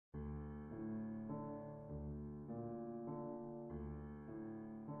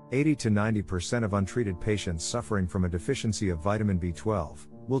80 to 90% of untreated patients suffering from a deficiency of vitamin B12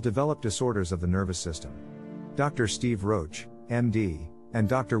 will develop disorders of the nervous system. Dr. Steve Roach, MD, and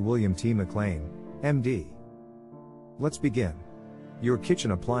Dr. William T. McLean, MD. Let's begin. Your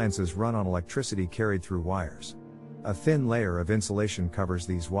kitchen appliances run on electricity carried through wires. A thin layer of insulation covers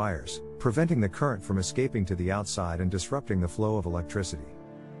these wires, preventing the current from escaping to the outside and disrupting the flow of electricity.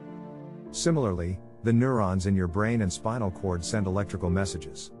 Similarly, the neurons in your brain and spinal cord send electrical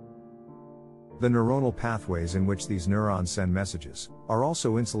messages. The neuronal pathways in which these neurons send messages are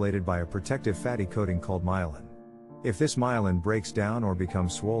also insulated by a protective fatty coating called myelin. If this myelin breaks down or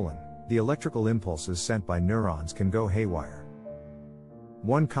becomes swollen, the electrical impulses sent by neurons can go haywire.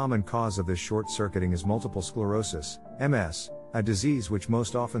 One common cause of this short-circuiting is multiple sclerosis, MS, a disease which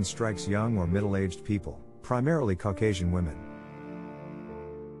most often strikes young or middle-aged people, primarily Caucasian women.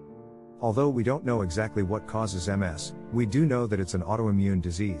 Although we don't know exactly what causes MS, we do know that it's an autoimmune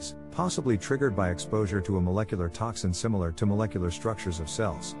disease, possibly triggered by exposure to a molecular toxin similar to molecular structures of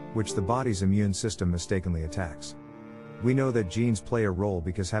cells, which the body's immune system mistakenly attacks. We know that genes play a role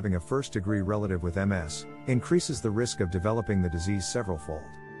because having a first-degree relative with MS increases the risk of developing the disease several-fold.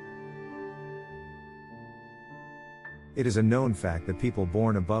 It is a known fact that people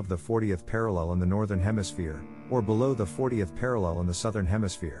born above the 40th parallel in the Northern Hemisphere, or below the 40th parallel in the Southern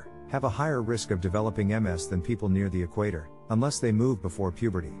Hemisphere, have a higher risk of developing MS than people near the equator, unless they move before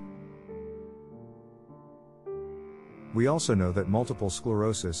puberty. We also know that multiple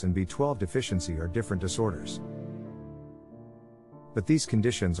sclerosis and B12 deficiency are different disorders. But these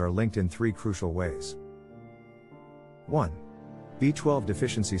conditions are linked in three crucial ways. 1. B12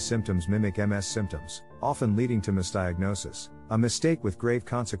 deficiency symptoms mimic MS symptoms, often leading to misdiagnosis, a mistake with grave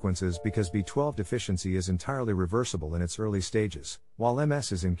consequences because B12 deficiency is entirely reversible in its early stages, while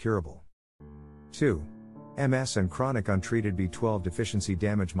MS is incurable. 2. MS and chronic untreated B12 deficiency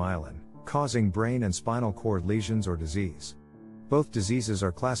damage myelin, causing brain and spinal cord lesions or disease. Both diseases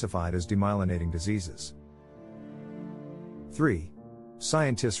are classified as demyelinating diseases. 3.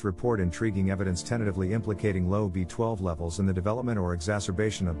 Scientists report intriguing evidence tentatively implicating low B12 levels in the development or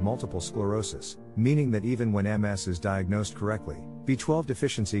exacerbation of multiple sclerosis, meaning that even when MS is diagnosed correctly, B12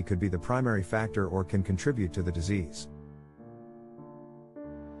 deficiency could be the primary factor or can contribute to the disease.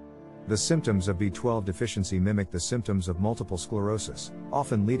 The symptoms of B12 deficiency mimic the symptoms of multiple sclerosis,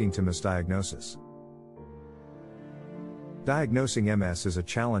 often leading to misdiagnosis. Diagnosing MS is a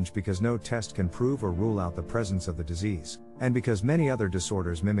challenge because no test can prove or rule out the presence of the disease, and because many other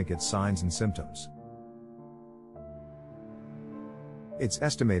disorders mimic its signs and symptoms. It's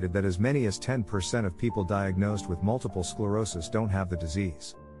estimated that as many as 10% of people diagnosed with multiple sclerosis don't have the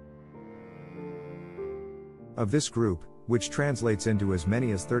disease. Of this group, which translates into as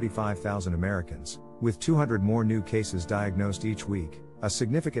many as 35,000 Americans, with 200 more new cases diagnosed each week, a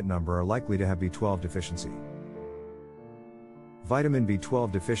significant number are likely to have B12 deficiency. Vitamin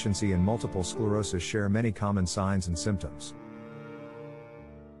B12 deficiency and multiple sclerosis share many common signs and symptoms.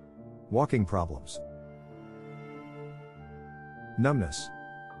 Walking problems, numbness,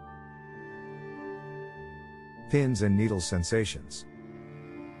 pins and needles sensations,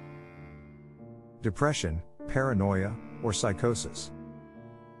 depression, paranoia, or psychosis,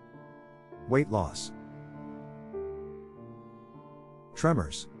 weight loss,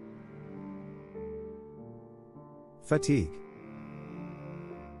 tremors, fatigue,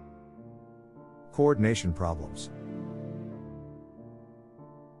 coordination problems,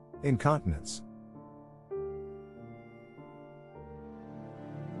 incontinence,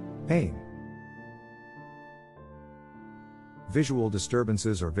 pain, visual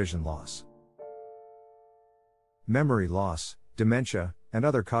disturbances or vision loss, memory loss, dementia, and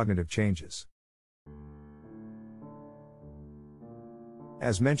other cognitive changes.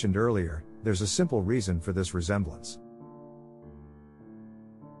 As mentioned earlier, there's a simple reason for this resemblance.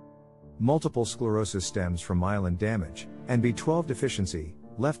 Multiple sclerosis stems from myelin damage, and B12 deficiency,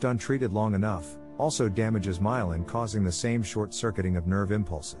 left untreated long enough, also damages myelin, causing the same short-circuiting of nerve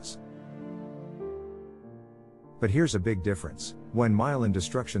impulses. But here's a big difference. When myelin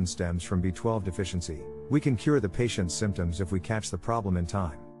destruction stems from B12 deficiency, we can cure the patient's symptoms if we catch the problem in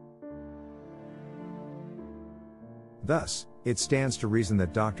time. Thus, it stands to reason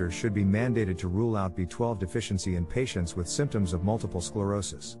that doctors should be mandated to rule out B12 deficiency in patients with symptoms of multiple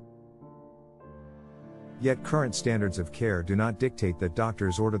sclerosis. Yet current standards of care do not dictate that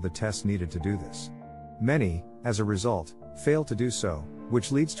doctors order the tests needed to do this. Many, as a result, fail to do so,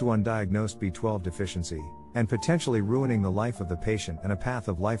 which leads to undiagnosed B12 deficiency, and potentially ruining the life of the patient and a path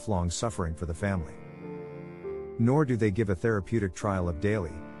of lifelong suffering for the family. Nor do they give a therapeutic trial of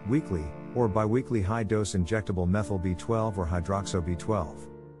daily, weekly, or biweekly high-dose injectable methyl B12 or hydroxy B12.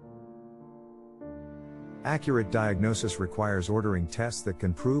 Accurate diagnosis requires ordering tests that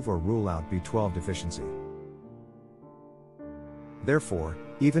can prove or rule out B12 deficiency. Therefore,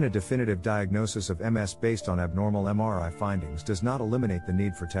 even a definitive diagnosis of MS based on abnormal MRI findings does not eliminate the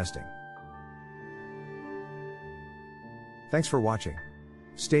need for testing. Thanks for watching.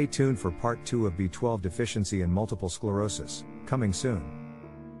 Stay tuned for part 2 of B12 deficiency and multiple sclerosis, coming soon.